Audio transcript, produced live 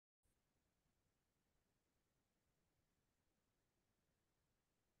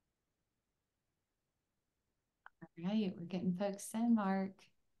Right, we're getting folks in, Mark.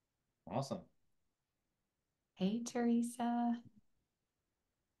 Awesome. Hey, Teresa.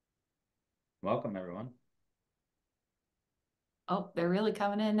 Welcome, everyone. Oh, they're really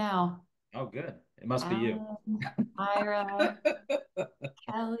coming in now. Oh, good. It must be you. Alan, Ira,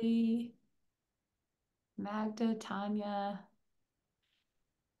 Kelly, Magda, Tanya.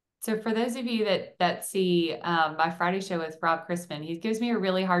 So for those of you that see my Friday show with Rob Crispin, he gives me a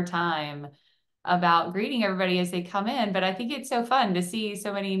really hard time about greeting everybody as they come in, but I think it's so fun to see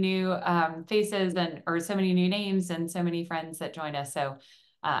so many new faces and or so many new names and so many friends that join us. So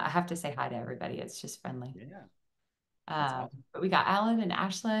I have to say hi to everybody. It's just friendly. Yeah, that's awesome. But we got Alan and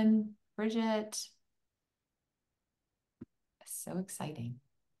Ashlyn, Bridget. So exciting.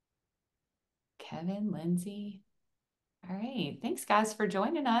 Kevin, Lindsay. All right. Thanks, guys, for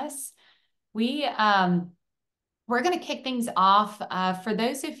joining us. We we're going to kick things off. For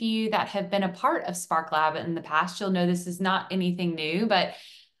those of you that have been a part of Sparklab in the past, you'll know this is not anything new, but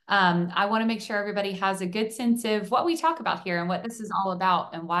I want to make sure everybody has a good sense of what we talk about here and what this is all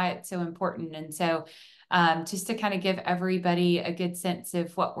about and why it's so important. And so, just to kind of give everybody a good sense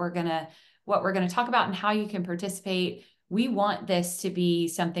of what we're gonna talk about and how you can participate. We want this to be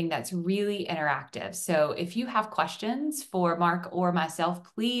something that's really interactive. So if you have questions for Mark or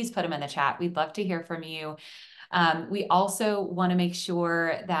myself, please put them in the chat. We'd love to hear from you. We also want to make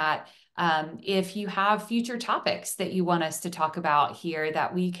sure that if you have future topics that you want us to talk about here,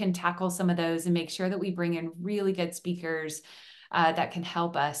 that we can tackle some of those and make sure that we bring in really good speakers that can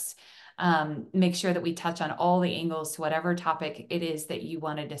help us make sure that we touch on all the angles to whatever topic it is that you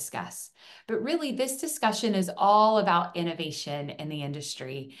want to discuss. But really, this discussion is all about innovation in the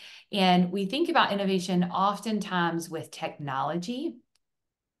industry. And we think about innovation oftentimes with technology.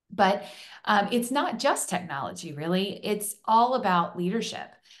 But it's not just technology, really. It's all about leadership.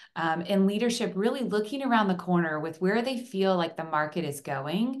 And leadership really looking around the corner with where they feel like the market is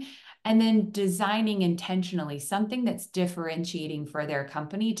going, and then designing intentionally something that's differentiating for their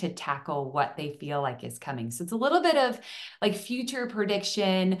company to tackle what they feel like is coming. So it's a little bit of like future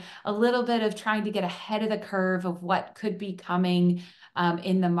prediction, a little bit of trying to get ahead of the curve of what could be coming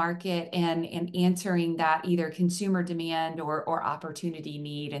in the market and answering that either consumer demand or opportunity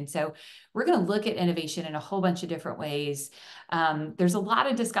need. And so we're going to look at innovation in a whole bunch of different ways. There's a lot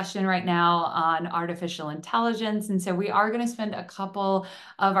of discussion right now on artificial intelligence. And so we are going to spend a couple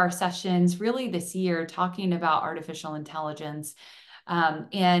of our sessions really this year talking about artificial intelligence.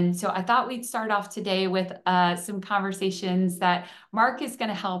 And so I thought we'd start off today with some conversations that Mark is going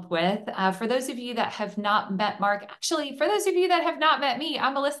to help with. For those of you that have not met Mark, actually, for those of you that have not met me,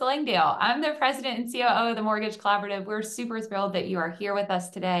 I'm Melissa Langdale. I'm the president and COO of the Mortgage Collaborative. We're super thrilled that you are here with us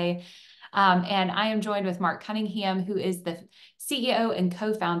today. And I am joined with Mark Cunningham, who is the CEO and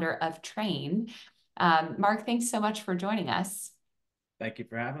co-founder of Train. Mark, thanks so much for joining us. Thank you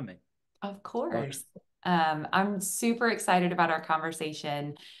for having me. Of Pleasure. course. I'm super excited about our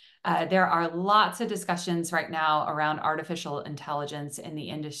conversation. There are lots of discussions right now around artificial intelligence in the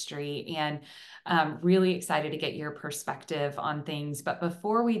industry, and really excited to get your perspective on things. But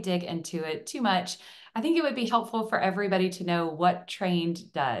before we dig into it too much, I think it would be helpful for everybody to know what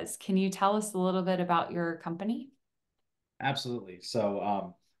Trained does. Can you tell us a little bit about your company? Absolutely.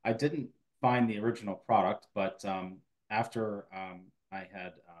 So I didn't find the original product, but after I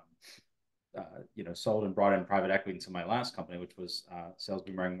had sold and brought in private equity into my last company, which was Sales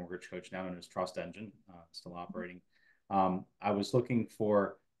Boomerang Mortgage Coach, now known as Trust Engine, still operating. I was looking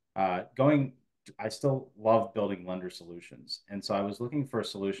for going. I still love building lender solutions, and so I was looking for a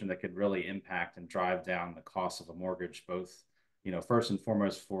solution that could really impact and drive down the cost of a mortgage, both first and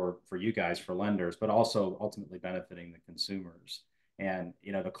foremost for you guys, for lenders, but also ultimately benefiting the consumers. And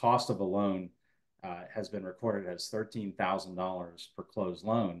the cost of a loan has been recorded as $13,000 per closed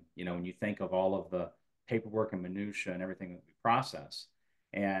loan. When you think of all of the paperwork and minutia and everything that we process,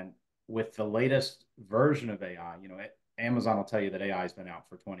 and with the latest version of AI, Amazon will tell you that AI has been out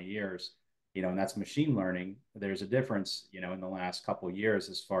for 20 years, and that's machine learning. There's a difference, in the last couple of years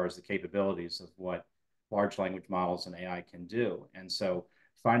as far as the capabilities of what large language models and AI can do. And so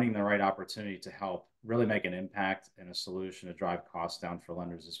finding the right opportunity to help really make an impact and a solution to drive costs down for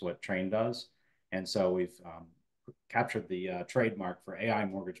lenders is what Train does. And so we've captured the trademark for AI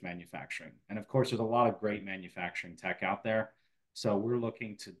mortgage manufacturing. And of course, there's a lot of great manufacturing tech out there. So we're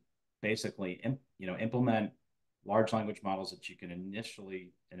looking to basically, implement large language models that you can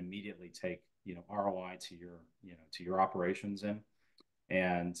initially and immediately take, ROI to your operations in,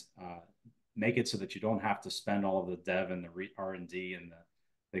 and make it so that you don't have to spend all of the dev and the R&D and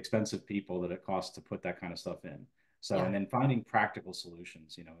the expensive people that it costs to put that kind of stuff in. So, Yeah. and then finding practical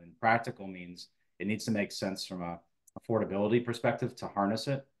solutions, and practical means it needs to make sense from a affordability perspective to harness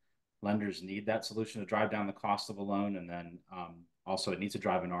it. Lenders need that solution to drive down the cost of a loan, and then also it needs to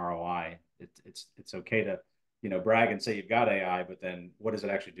drive an ROI. It's okay to brag and say you've got AI, but then what does it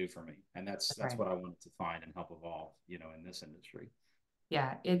actually do for me? And That's that's right. what I wanted to find and help evolve in this industry.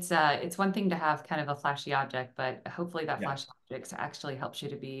 Yeah, it's one thing to have kind of a flashy object, but hopefully that flashy Yes, object actually helps you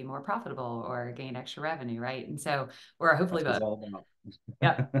to be more profitable or gain extra revenue, right? And so, or hopefully that's what it's both. all about.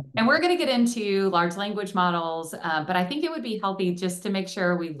 Yep. And we're going to get into large language models, but I think it would be healthy just to make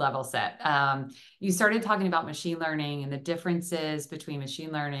sure we level set. You started talking about machine learning and the differences between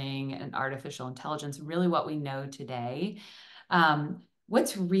machine learning and artificial intelligence, really what we know today.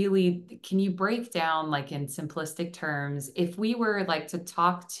 What's really, can you break down, like in simplistic terms, if we were like to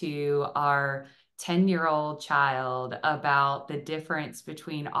talk to our 10-year-old child about the difference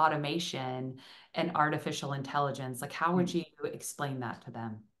between automation and artificial intelligence, like how would Hmm. you explain that to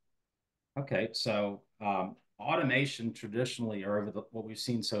them? Okay, so automation traditionally, or over what we've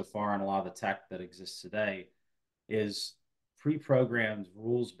seen so far in a lot of the tech that exists today, is pre-programmed,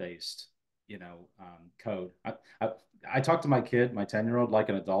 rules-based, code. I, I talk to my kid, my 10-year-old, like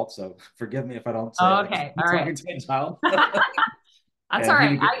an adult, so forgive me if I don't say it Oh, like okay. I'm All right. talking to a child. That's all And he,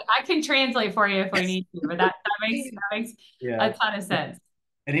 right. neg- I can translate for you if we need to, but that makes yeah, a ton of sense.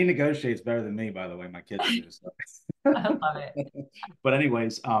 and he negotiates better than me, by the way. My kids do. So. I love it. But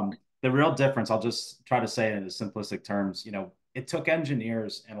anyways, the real difference, I'll just try to say it in simplistic terms. It took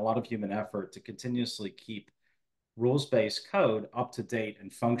engineers and a lot of human effort to continuously keep rules-based code up to date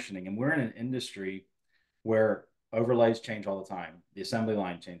and functioning. And we're in an industry where overlays change all the time. The assembly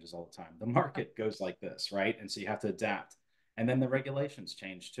line changes all the time. The market goes like this, right? And so you have to adapt. And then the regulations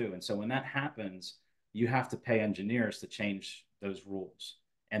change too. And so when that happens, you have to pay engineers to change those rules.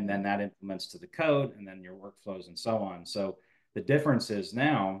 And then that implements to the code and then your workflows and so on. So the difference is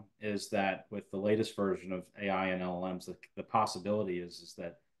now is that with the latest version of AI and LLMs, the possibility is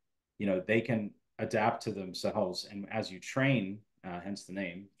that they can adapt to themselves. And as you train, hence the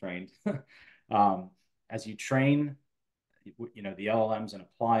name trained, um, as you train, the LLMs and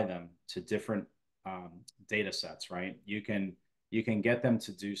apply them to different um, data sets, right? You can get them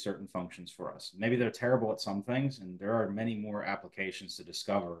to do certain functions for us. Maybe they're terrible at some things, and there are many more applications to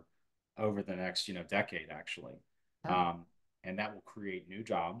discover over the next decade, actually. Yep. Um, and that will create new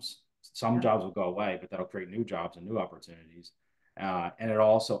jobs. Some Yep. jobs will go away, but that'll create new jobs and new opportunities. And it'll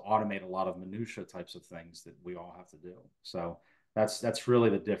also automate a lot of minutia types of things that we all have to do. So that's really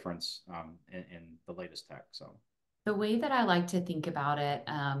the difference in the latest tech. So. The way that I like to think about it,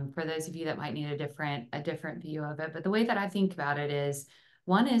 for those of you that might need a different view of it, but the way that I think about it is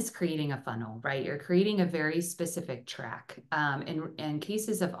one is creating a funnel, right? You're creating a very specific track. In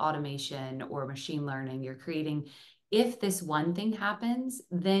cases of automation or machine learning, you're creating, if this one thing happens,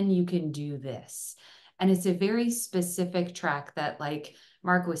 then you can do this. And it's a very specific track that, like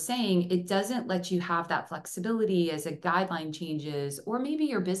Mark was saying, it doesn't let you have that flexibility as a guideline changes, or maybe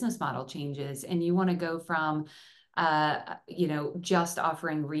your business model changes and you want to go from just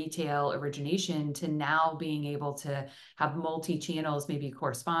offering retail origination to now being able to have multi-channels, maybe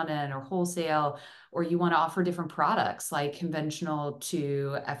correspondent or wholesale, or you want to offer different products like conventional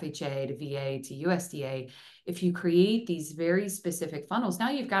to FHA to VA to USDA. If you create these very specific funnels, now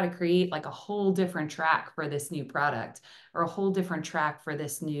you've got to create like a whole different track for this new product or a whole different track for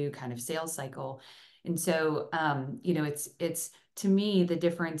this new kind of sales cycle. And so, it's to me, the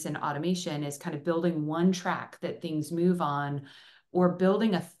difference in automation is kind of building one track that things move on, or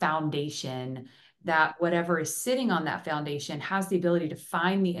building a foundation that whatever is sitting on that foundation has the ability to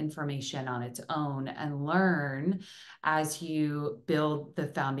find the information on its own and learn as you build the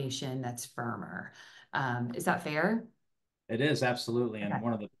foundation that's firmer. Is that fair? It is absolutely, and Okay.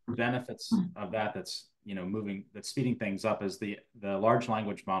 one of the benefits of that that's speeding things up is the large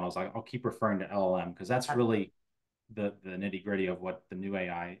language models. I'll keep referring to LLM because that's really the nitty gritty of what the new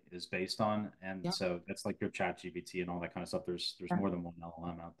AI is based on, and Yeah. so that's like your Chat GPT and all that kind of stuff. There's Yeah. more than one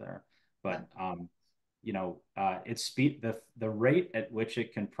LLM out there, Yeah. but it's speed the rate at which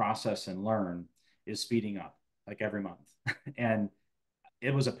it can process and learn is speeding up like every month, and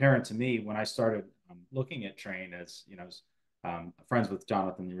it was apparent to me when I started looking at Train as friends with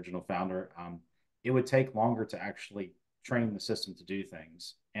Jonathan, the original founder. It would take longer to actually train the system to do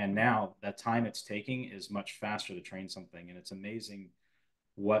things, and now that time it's taking is much faster to train something, and it's amazing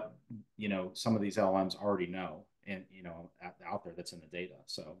what some of these LLMs already know and out there that's in the data.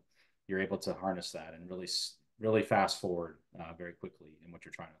 So you're able to harness that and really fast forward very quickly in what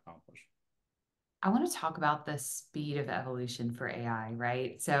you're trying to accomplish. I want to talk about the speed of evolution for AI,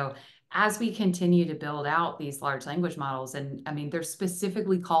 right? So as we continue to build out these large language models, and I mean, they're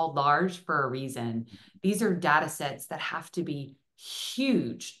specifically called large for a reason. These are data sets that have to be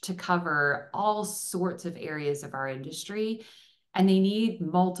huge to cover all sorts of areas of our industry. And they need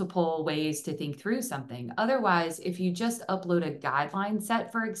multiple ways to think through something. Otherwise, if you just upload a guideline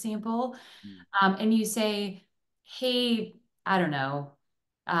set, for example, Mm, and you say, hey, I don't know,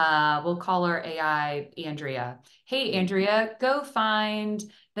 we'll call our AI Andrea. Hey, mm, Andrea, go find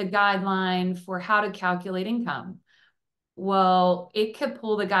the guideline for how to calculate income. Well, it could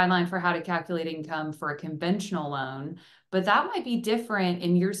pull the guideline for how to calculate income for a conventional loan, but that might be different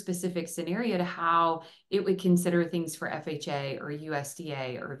in your specific scenario to how it would consider things for FHA or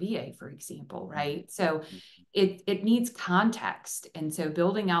USDA or VA, for example, mm, right? So mm, it needs context. And so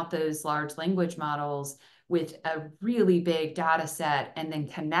building out those large language models with a really big data set and then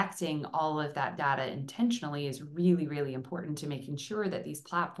connecting all of that data intentionally is really, really important to making sure that these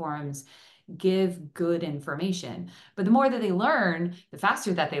platforms give good information. But the more that they learn, the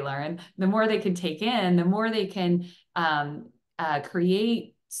faster that they learn, the more they can take in, the more they can um,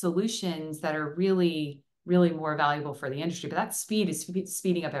 create solutions that are really, really more valuable for the industry. But that speed is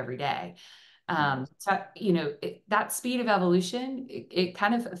speeding up every day. mm. So, you know, that speed of evolution, it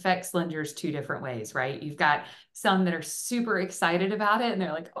kind of affects lenders two different ways, right? You've got some that are super excited about it and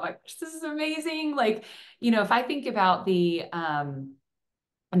they're like, oh my gosh, this is amazing. Like, you know, if I think about the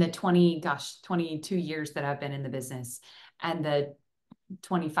 22 years that I've been in the business and the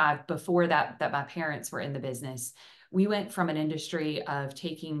 25 before that, that my parents were in the business, we went from an industry of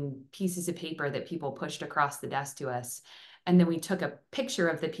taking pieces of paper that people pushed across the desk to us. And then we took a picture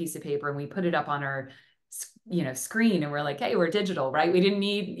of the piece of paper and we put it up on our screen and we're like, hey, we're digital, right? We didn't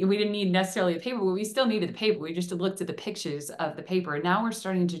need necessarily the paper, but we still needed the paper. We just looked at the pictures of the paper. And now we're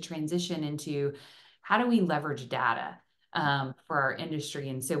starting to transition into how do we leverage data for our industry.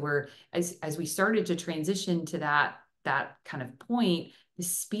 And so we're as we started to transition to that kind of point, the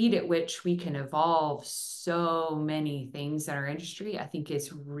speed at which we can evolve so many things in our industry, I think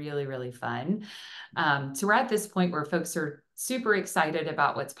is really, really fun. So we're at this point where folks are super excited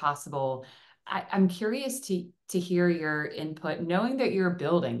about what's possible. I'm curious to hear your input, knowing that you're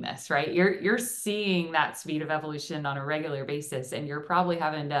building this, right? You're seeing that speed of evolution on a regular basis, and you're probably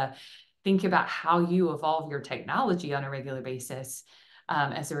having to think about how you evolve your technology on a regular basis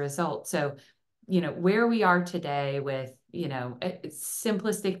as a result. So, you know, where we are today with, you know,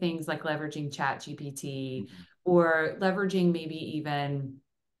 simplistic things like leveraging Chat GPT Mhm, or leveraging maybe even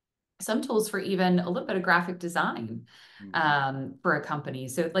some tools for even a little bit of graphic design mhm, for a company.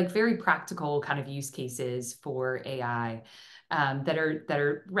 So like very practical kind of use cases for AI that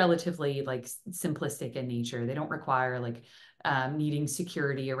are relatively like simplistic in nature. They don't require like needing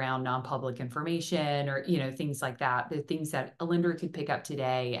security around non-public information or you know things like that. The things that a lender could pick up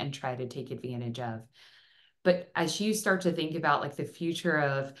today and try to take advantage of. But as you start to think about like the future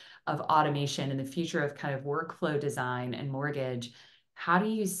of automation and the future of kind of workflow design and mortgage, how do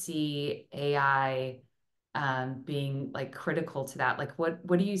you see AI being like critical to that? Like what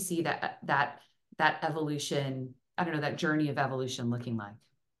do you see that evolution, I don't know, that journey of evolution looking like?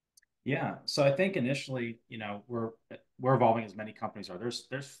 Yeah. So I think initially, we're evolving as many companies are. There's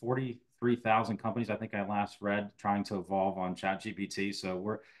 43,000 companies I think I last read trying to evolve on ChatGPT.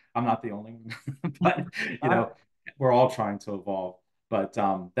 So I'm not the only one, but you Yeah. know, we're all trying to evolve. But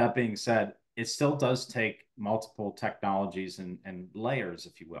that being said, it still does take multiple technologies and layers,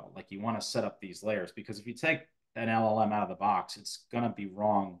 if you will. Like you want to set up these layers because if you take an LLM out of the box, it's gonna be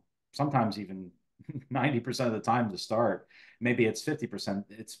wrong, sometimes even 90% of the time to start. Maybe it's 50%.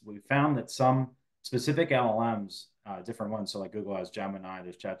 We found that some specific LLMs, different ones, so like Google has Gemini,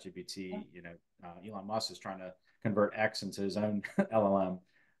 there's ChatGPT, Elon Musk is trying to convert X into his own LLM.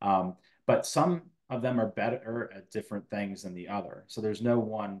 But some of them are better at different things than the other. So there's no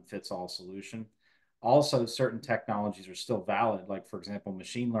one fits all solution. Also, certain technologies are still valid. Like, for example,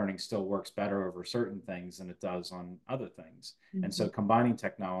 machine learning still works better over certain things than it does on other things. And so Mhm. combining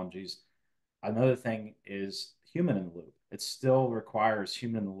technologies. Another thing is human in the loop. It still requires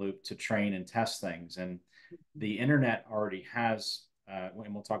human in the loop to train and test things. And the internet already has,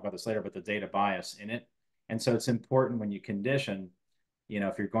 and we'll talk about this later, but the data bias in it. And so it's important when you condition,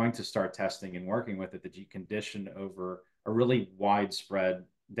 if you're going to start testing and working with it, that you condition over a really widespread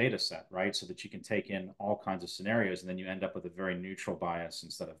data set, right? So that you can take in all kinds of scenarios and then you end up with a very neutral bias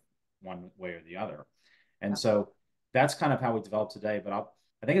instead of one way or the other. And so that's kind of how we develop today. But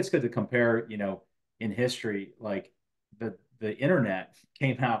I think it's good to compare, in history, like the internet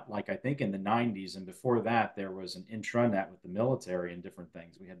came out like I think in the 90s, and before that there was an intranet with the military and different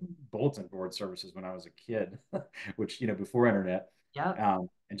things. We had bulletin board services when I was a kid, which before internet. Yep.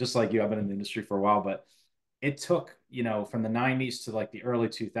 and just like you, I've been in the industry for a while, but it took, from the 90s to like the early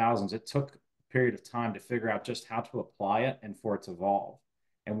 2000s, it took a period of time to figure out just how to apply it and for it to evolve.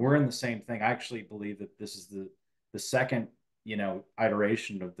 And we're in the same thing. I actually believe that this is the second,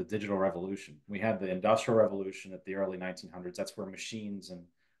 iteration of the digital revolution. We had the industrial revolution at the early 1900s. That's where machines and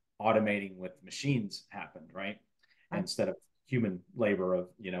automating with machines happened, right? Instead of human labor of,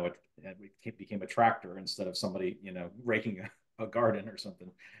 it became a tractor instead of somebody, raking a garden or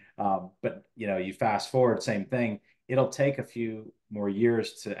something. But you fast forward, same thing. It'll take a few more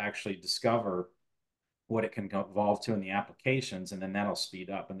years to actually discover what it can evolve to in the applications, and then that'll speed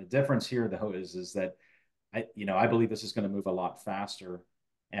up. And the difference here, though, is that I believe this is going to move a lot faster.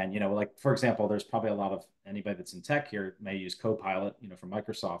 And like for example, there's probably a lot of anybody that's in tech here may use Copilot, from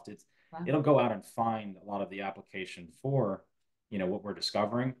Microsoft. It'll go out and find a lot of the application for what we're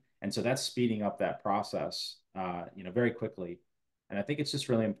discovering, and so that's speeding up that process, very quickly. And I think it's just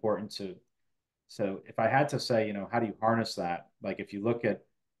really important to. So if I had to say, how do you harness that? Like if you look at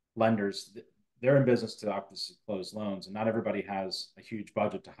lenders, they're in business to obviously close loans, and not everybody has a huge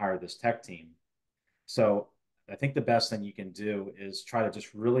budget to hire this tech team. So I think the best thing you can do is try to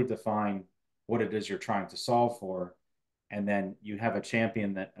just really define what it is you're trying to solve for. And then you have a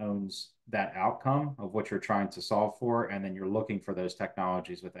champion that owns that outcome of what you're trying to solve for. And then you're looking for those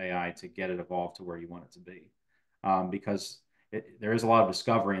technologies with AI to get it evolved to where you want it to be. Because there is a lot of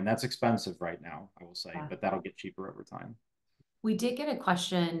discovery, and that's expensive right now, I will say, Yeah. but that'll get cheaper over time. We did get a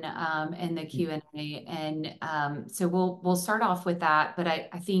question in the Q&A, and so we'll start off with that. But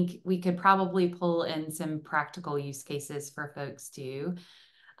I think we could probably pull in some practical use cases for folks too.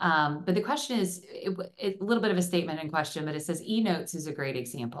 But the question is a little bit of a statement in question, but it says eNotes is a great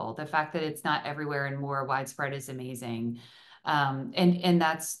example. The fact that it's not everywhere and more widespread is amazing. And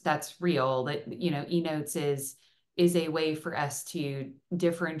that's real. That eNotes is a way for us to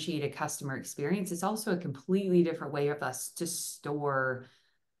differentiate a customer experience. It's also a completely different way of us to store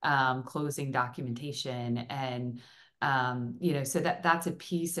closing documentation. And so that's a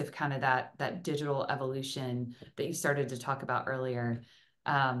piece of kind of that digital evolution that you started to talk about earlier.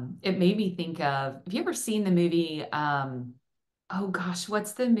 It made me think of, have you ever seen the movie? Oh gosh,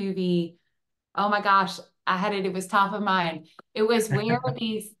 what's the movie? Oh my gosh, I had it. It was top of mind. It was where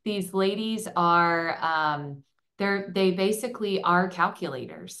these ladies are. They basically are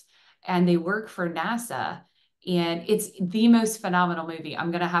calculators, and they work for NASA. And it's the most phenomenal movie.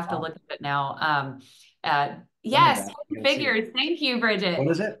 I'm gonna have to Wow. look at it now. Send me Yes, that. I Hidden gotta see it. Figures. Thank you, Bridget. What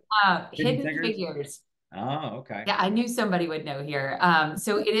is it? Hidden Hidden Figures? Figures. Oh, okay. Yeah, I knew somebody would know here.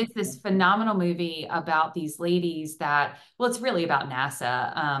 So it is this phenomenal movie about these ladies that, well, it's really about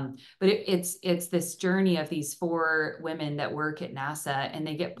NASA, but it's this journey of these four women that work at NASA, and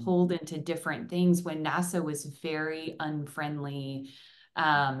they get pulled into different things when NASA was very unfriendly.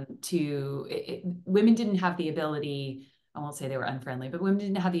 Women didn't have the ability. I won't say they were unfriendly, but women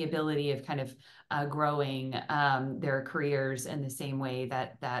didn't have the ability of kind of growing their careers in the same way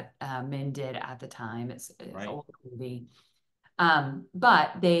that men did at the time. It's an Right. old movie.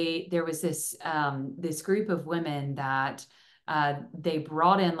 But there was this group of women that they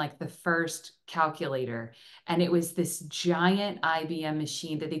brought in like the first calculator, and it was this giant IBM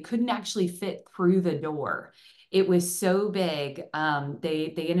machine that they couldn't actually fit through the door. It was so big.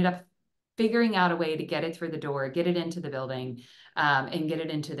 They ended up figuring out a way to get it through the door, get it into the building, and get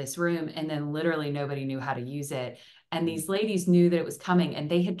it into this room. And then literally nobody knew how to use it. And these ladies knew that it was coming, and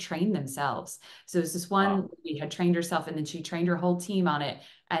they had trained themselves. So it was this one Wow. lady had trained herself, and then she trained her whole team on it.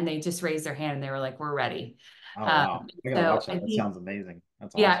 And they just raised their hand and they were like, we're ready. Oh, Um, wow. I gotta so watch I that. That think, sounds amazing.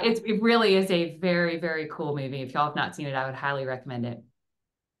 That's yeah, awesome. it really is a very, very cool movie. If y'all have not seen it, I would highly recommend it.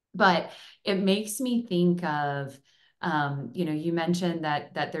 But it makes me think of, you mentioned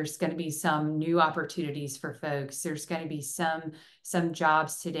that there's going to be some new opportunities for folks. There's going to be some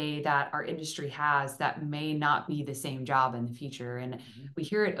jobs today that our industry has that may not be the same job in the future. And Mhm. we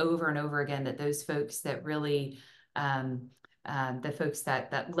hear it over and over again that those folks that really um, the folks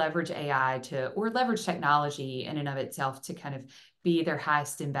that leverage AI or leverage technology in and of itself to kind of be their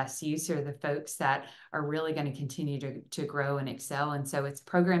highest and best use are the folks that are really going to continue to grow and excel. And so it's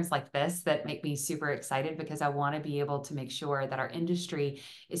programs like this that make me super excited, because I want to be able to make sure that our industry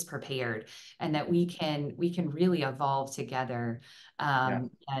is prepared and that we can really evolve together, Yeah.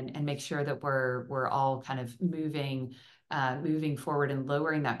 and make sure that we're all kind of moving forward and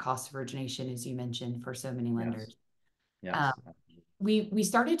lowering that cost of origination, as you mentioned, for so many Yes. lenders. Um, Yes. we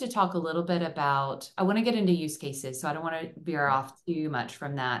started to talk a little bit about, I want to get into use cases, so I don't want to veer Okay. off too much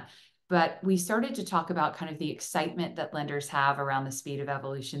from that. but we started to talk about kind of the excitement that lenders have around the speed of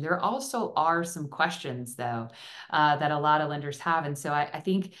evolution. There also are some questions, though, that a lot of lenders have. And so I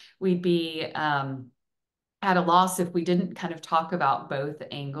think we'd be at a loss if we didn't kind of talk about both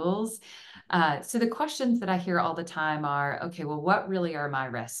angles. So the questions that I hear all the time are, okay, well, what really are my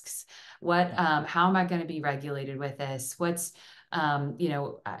risks? How am I going to be regulated with this?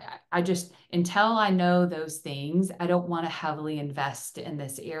 I just, until I know those things, I don't want to heavily invest in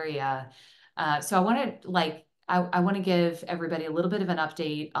this area. So I want to I want to give everybody a little bit of an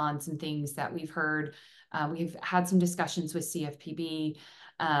update on some things that we've heard. We've had some discussions with CFPB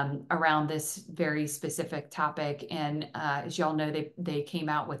around this very specific topic. And as y'all know, they came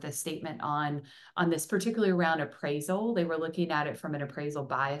out with a statement on this, particularly around appraisal. They were looking at it from an appraisal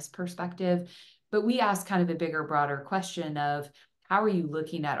bias perspective. But we asked kind of a bigger, broader question of how are you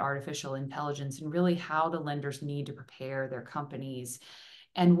looking at artificial intelligence and really how do lenders need to prepare their companies?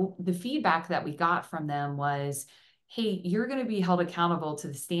 And the feedback that we got from them was, hey, you're going to be held accountable to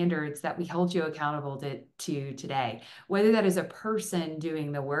the standards that we hold you accountable to today, whether that is a person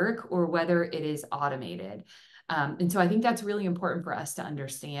doing the work or whether it is automated. And so I think that's really important for us to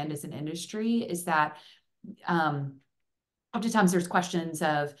understand as an industry is that oftentimes there's questions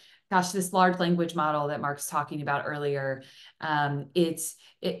of, gosh, this large language model that Mark's talking about earlier,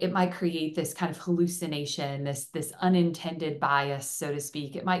 it might create this kind of hallucination, this unintended bias, so to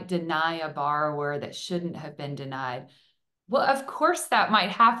speak. It might deny a borrower that shouldn't have been denied. Well, of course that might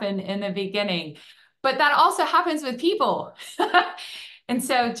happen in the beginning, but that also happens with people. And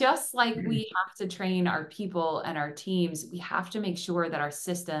so just like we have to train our people and our teams, we have to make sure that our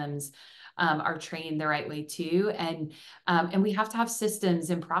systems are trained the right way too. And we have to have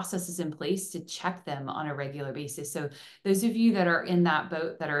systems and processes in place to check them on a regular basis. So those of you that are in that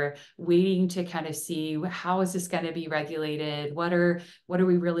boat that are waiting to kind of see how is this going to be regulated? What are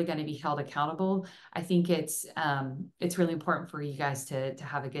we really going to be held accountable? I think it's really important for you guys to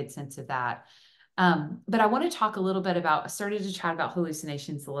have a good sense of that. But I want to talk a little bit about, I started to chat about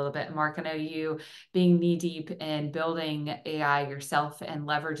hallucinations a little bit. Mark, I know you being knee deep in building AI yourself and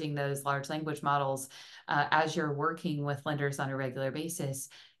leveraging those large language models as you're working with lenders on a regular basis.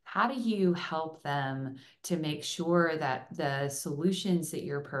 How do you help them to make sure that the solutions that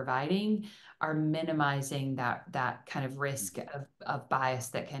you're providing are minimizing that kind of risk of bias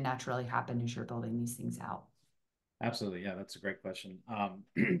that can naturally happen as you're building these things out? Absolutely. Yeah, that's a great question.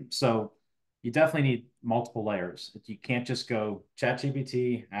 So you definitely need multiple layers. You can't just go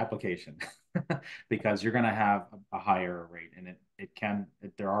ChatGPT application because you're going to have a higher rate, and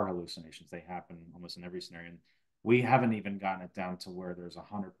there are hallucinations. They happen almost in every scenario. And we haven't even gotten it down to where there's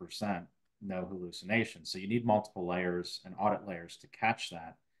 100% no hallucination. So you need multiple layers and audit layers to catch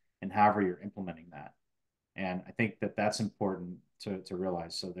that, and however you're implementing that. And I think that that's important to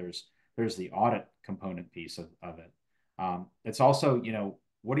realize. So there's the audit component piece of it. It's also,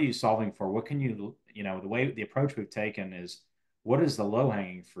 what are you solving for? What can the approach we've taken is what is the low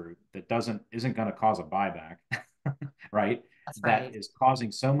hanging fruit that isn't going to cause a buyback, right? That's That right. is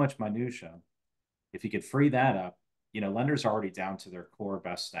causing so much minutia. If you could free that up, lenders are already down to their core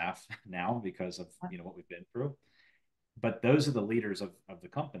best staff now because of, what we've been through. But those are the leaders of the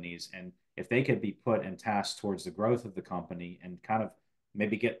companies. And if they could be put and tasked towards the growth of the company and kind of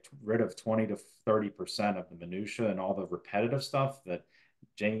maybe get rid of 20 to 30% of the minutia and all the repetitive stuff that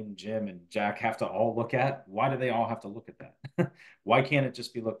Jane, Jim, and Jack have to all look at. Why do they all have to look at that? Why can't it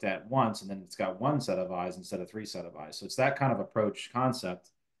just be looked at once and then it's got one set of eyes instead of three set of eyes? So it's that kind of approach concept.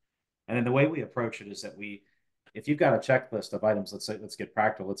 And then the way we approach it is that if you've got a checklist of items, let's get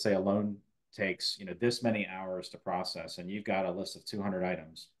practical. Let's say a loan takes, this many hours to process, and you've got a list of 200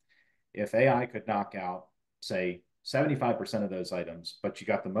 items. If AI could knock out, say, 75% of those items, but you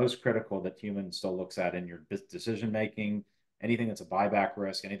got the most critical that human still looks at in your decision making, anything that's a buyback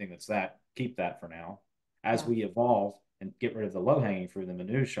risk, anything that's keep that for now. As Yeah. we evolve and get rid of the low hanging fruit, the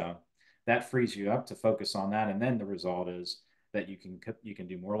minutia, that frees you up to focus on that. And then the result is that you can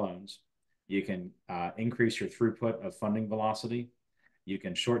do more loans. You can increase your throughput of funding velocity. You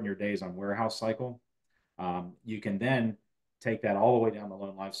can shorten your days on warehouse cycle. You can then take that all the way down the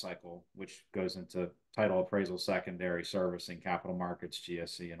loan life cycle, which goes into title appraisal, secondary servicing, capital markets,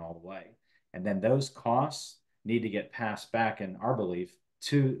 GSE, and all the way. And then those costs need to get passed back, in our belief,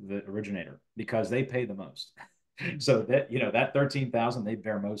 to the originator because they pay the most. So that 13,000, they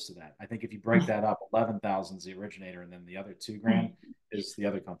bear most of that. I think if you break that up, 11,000 is the originator, and then the other $2,000 is the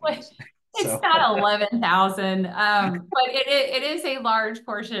other companies. It's So not 11,000, but it is a large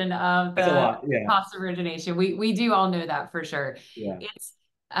portion of it's a the lot. Yeah. cost of origination. We do all know that for sure. Yeah. It's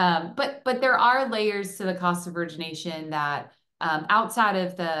but there are layers to the cost of origination that outside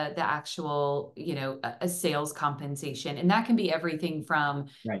of the actual, a sales compensation. And that can be everything from,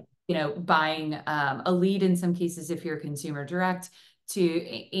 Right. buying a lead in some cases if you're consumer direct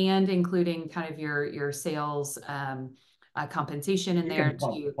to, and including kind of your sales compensation in You there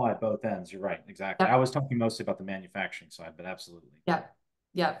can to, apply at both ends. You're right. Exactly. I yep, was talking mostly about the manufacturing side, but absolutely. yep,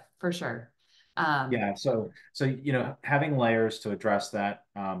 yep, for sure. Um, Yeah. So, having layers to address that.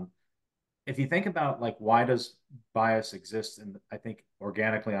 If you think about like why does bias exist, and I think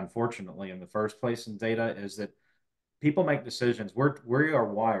organically, unfortunately, in the first place in data is that people make decisions. We are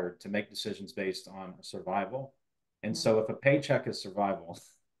wired to make decisions based on survival. And yeah, so if a paycheck is survival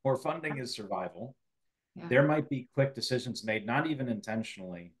or funding is survival, yeah, there might be quick decisions made, not even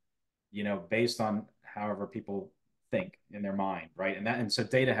intentionally, based on however people think in their mind, right? And so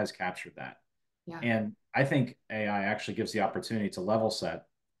data has captured that. yeah, And I think AI actually gives the opportunity to level set,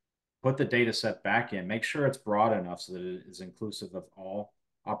 put the data set back in, make sure it's broad enough so that it is inclusive of all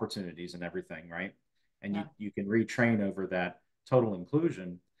opportunities and everything, right? And you yeah, you can retrain over that total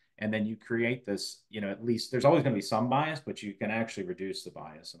inclusion, and then you create this, at least there's always going to be some bias, but you can actually reduce the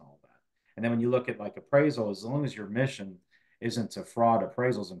bias and all that. And then when you look at like appraisal, as long as your mission isn't to fraud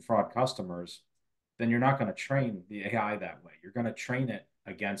appraisals and fraud customers, then you're not going to train the AI that way. You're going to train it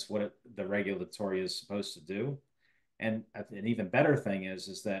against what the regulatory is supposed to do. And an even better thing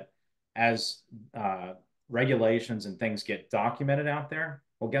is that as regulations and things get documented out there,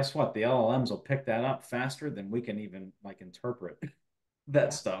 well, guess what? The LLMs will pick that up faster than we can even like interpret that yeah,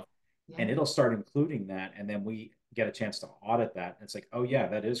 stuff. yeah, And it'll start including that. And then we get a chance to audit that. And it's like, oh, yeah,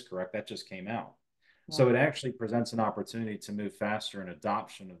 that is correct. That just came out. yeah. So it actually presents an opportunity to move faster in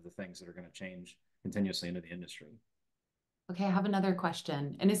adoption of the things that are going to change continuously into the industry. Okay, I have another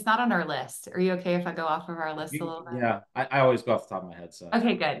question, and it's not on our list. Are you okay if I go off of our list a little bit? Yeah, I always go off the top of my head. So,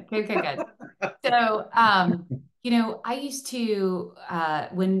 Okay, good, good, good, good. So, I used to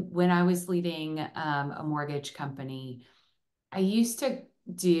when I was leading a mortgage company, I used to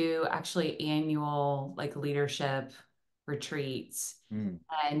do actually annual like leadership retreats. mm,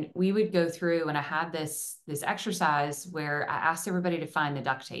 And we would go through and I had this exercise where I asked everybody to find the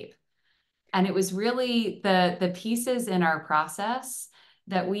duct tape. And it was really the pieces in our process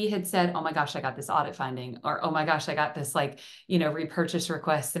that we had said, oh my gosh, I got this audit finding, or oh my gosh, I got this like, repurchase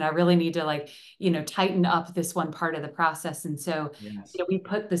request, and I really need to like, tighten up this one part of the process. And so, yes. we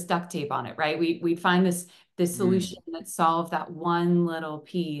put this duct tape on it, right? We'd find this Mm, solution that solved that one little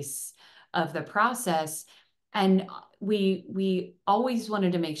piece of the process. And we always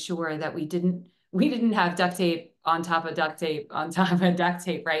wanted to make sure that we didn't have duct tape on top of duct tape on top of duct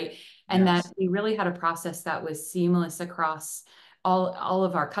tape, right? And that yes. we really had a process that was seamless across all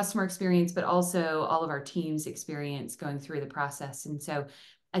of our customer experience, but also all of our team's experience going through the process. And so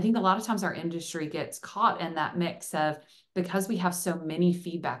I think a lot of times our industry gets caught in that mix of, because we have so many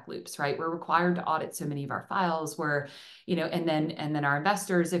feedback loops, right? We're required to audit so many of our files. And then our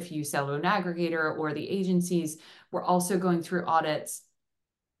investors, if you sell to an aggregator, or the agencies, we're also going through audits.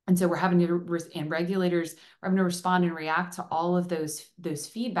 And so we're having to, and regulators are having to respond and react to all of those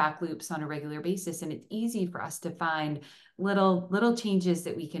feedback loops on a regular basis. And it's easy for us to find little changes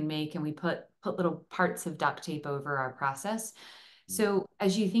that we can make, and we put little parts of duct tape over our process. So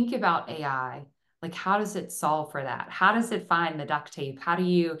as you think about AI, like how does it solve for that? How does it find the duct tape? How do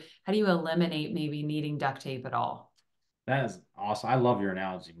you eliminate maybe needing duct tape at all? That is awesome. I love your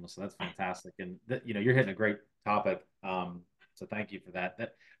analogy, Melissa. That's fantastic. And you're hitting a great topic. So thank you for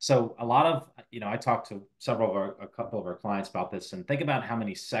that. So a lot of, I talked to a couple of our clients about this, and think about how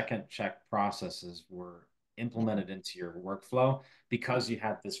many second check processes were Yeah, implemented into your workflow because you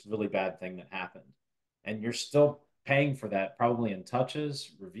had this really bad thing that happened. And you're still paying for that probably in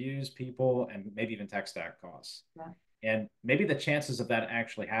touches, reviews, people, and maybe even tech stack costs. yeah, And maybe the chances of that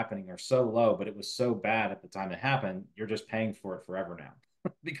actually happening are so low, but it was so bad at the time it happened, you're just paying for it forever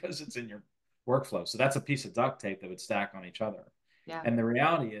now because it's in your workflow. So that's a piece of duct tape that would stack on each other. yeah, And the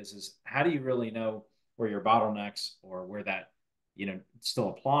reality is how do you really know where your bottlenecks or where that, still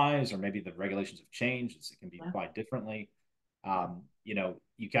applies, or maybe the regulations have changed, it can be yeah, applied differently.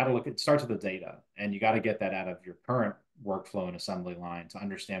 You got to start with the data, and you got to get that out of your current workflow and assembly line to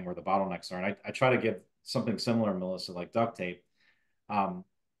understand where the bottlenecks are. And I try to give something similar, Melissa, like duct tape. Um,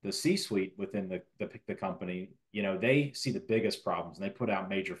 the C-suite within the company, they see the biggest problems and they put out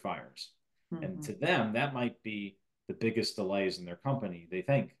major fires. And hmm, to them, that might be the biggest delays in their company, they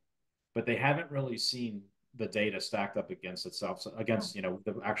think, but they haven't really seen the data stacked up against itself, so yeah, against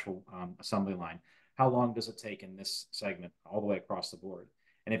the actual assembly line. How long does it take in this segment all the way across the board?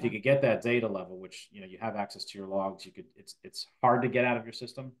 And if you yeah, could get that data level, which you have access to your logs, it's hard to get out of your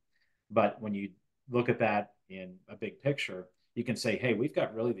system, but when you look at that in a big picture, you can say, hey, we've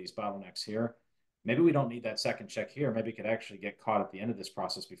got really these bottlenecks here. Maybe we don't need that second check here. Maybe it could actually get caught at the end of this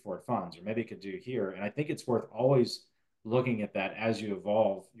process before it funds, or maybe it could do here. And I think it's worth always looking at that as you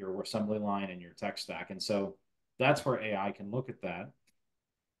evolve your assembly line and your tech stack. And so that's where AI can look at that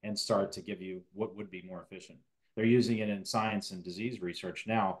and start to give you what would be more efficient. They're using it in science and disease research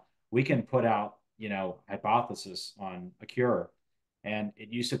now. We can put out, hypothesis on a cure. And it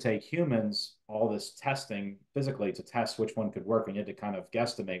used to take humans all this testing physically to test which one could work, and you had to kind of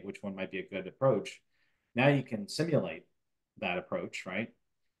guesstimate which one might be a good approach. Now you can simulate that approach, right?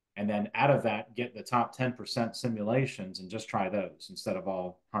 And then out of that, get the top 10% simulations and just try those instead of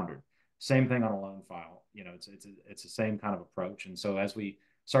all 100. Same thing on a loan file. It's the same kind of approach. And so as we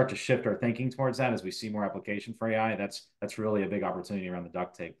start to shift our thinking towards that, as we see more application for AI, that's really a big opportunity around the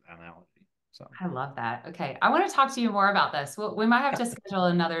duct tape analogy. So I love that. Okay. I want to talk to you more about this. We might have to schedule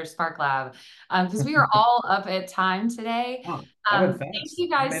another Sparklab because we are all up at time today. oh, that went Thank fast. you You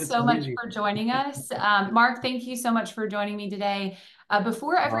made guys it so so much easy. for joining us. Mark, thank you so much for joining me today.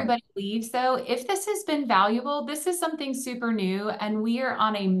 Before everybody leaves, though, if this has been valuable, this is something super new, and we are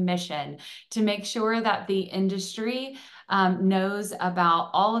on a mission to make sure that the industry knows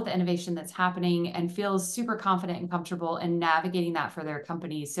about all of the innovation that's happening and feels super confident and comfortable in navigating that for their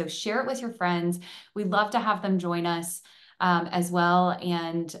companies. So share it with your friends. We'd love to have them join us as well.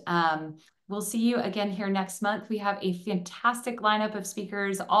 And we'll see you again here next month. We have a fantastic lineup of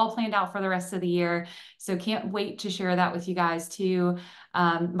speakers all planned out for the rest of the year. So can't wait to share that with you guys too.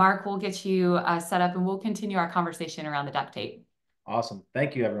 Mark, we'll get you set up and we'll continue our conversation around the duct tape. Awesome.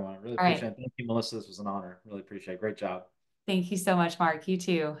 Thank you, everyone. I really All appreciate right. it. Thank you, Melissa. This was an honor. Really appreciate it. Great job. Thank you so much, Mark. You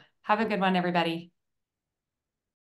too. Have a good one, everybody.